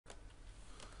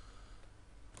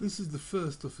This is the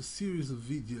first of a series of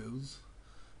videos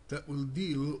that will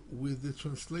deal with the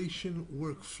translation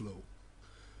workflow.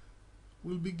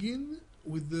 We'll begin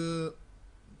with the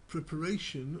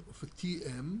preparation of a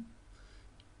TM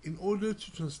in order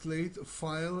to translate a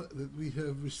file that we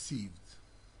have received.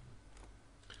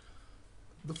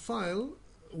 The file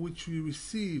which we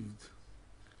received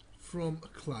from a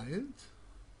client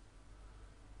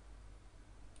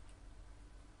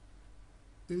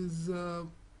is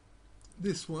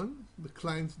this one, the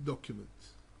client document.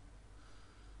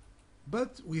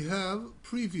 But we have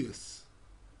previous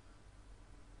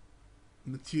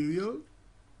material.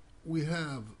 We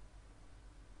have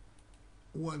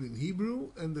one in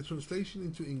Hebrew and the translation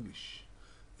into English.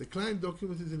 The client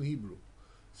document is in Hebrew.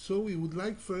 So we would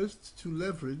like first to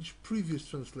leverage previous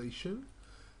translation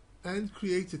and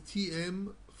create a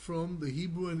TM from the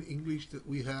Hebrew and English that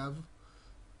we have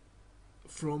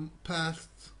from past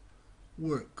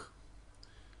work.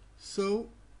 So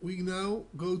we now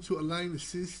go to Align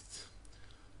Assist,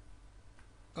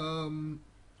 a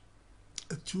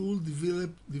tool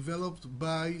developed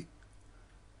by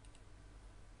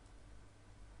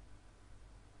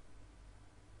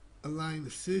Align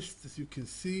Assist, as you can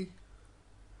see,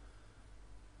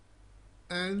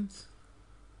 and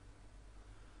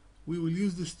we will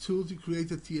use this tool to create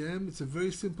a TM. It's a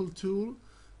very simple tool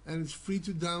and it's free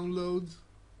to download.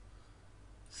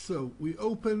 So we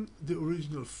open the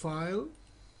original file.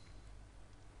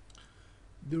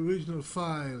 The original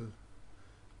file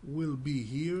will be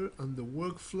here under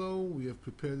workflow. We have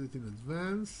prepared it in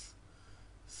advance.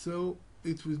 So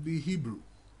it will be Hebrew,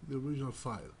 the original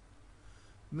file.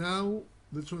 Now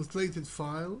the translated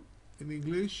file in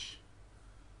English,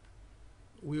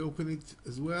 we open it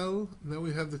as well. Now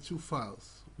we have the two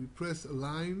files. We press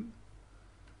Align,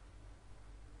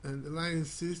 and Align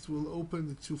Assist will open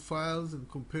the two files and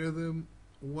compare them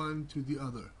one to the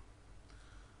other.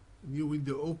 A new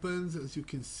window opens. As you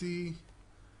can see,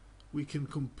 we can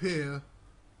compare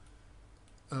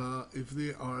if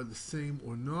they are the same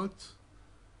or not.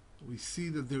 We see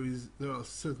that there are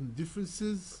certain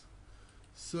differences,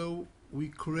 so we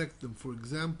correct them. For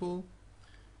example,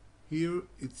 here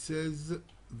it says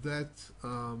that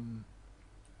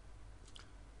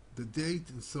the date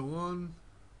and so on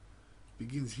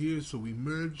begins here, so we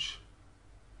merge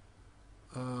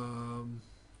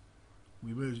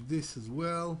this as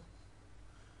well.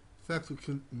 In fact, we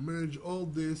can merge all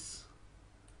this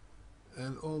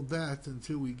and all that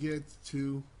until we get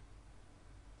to,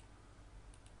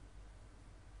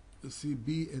 you see,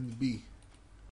 B and B.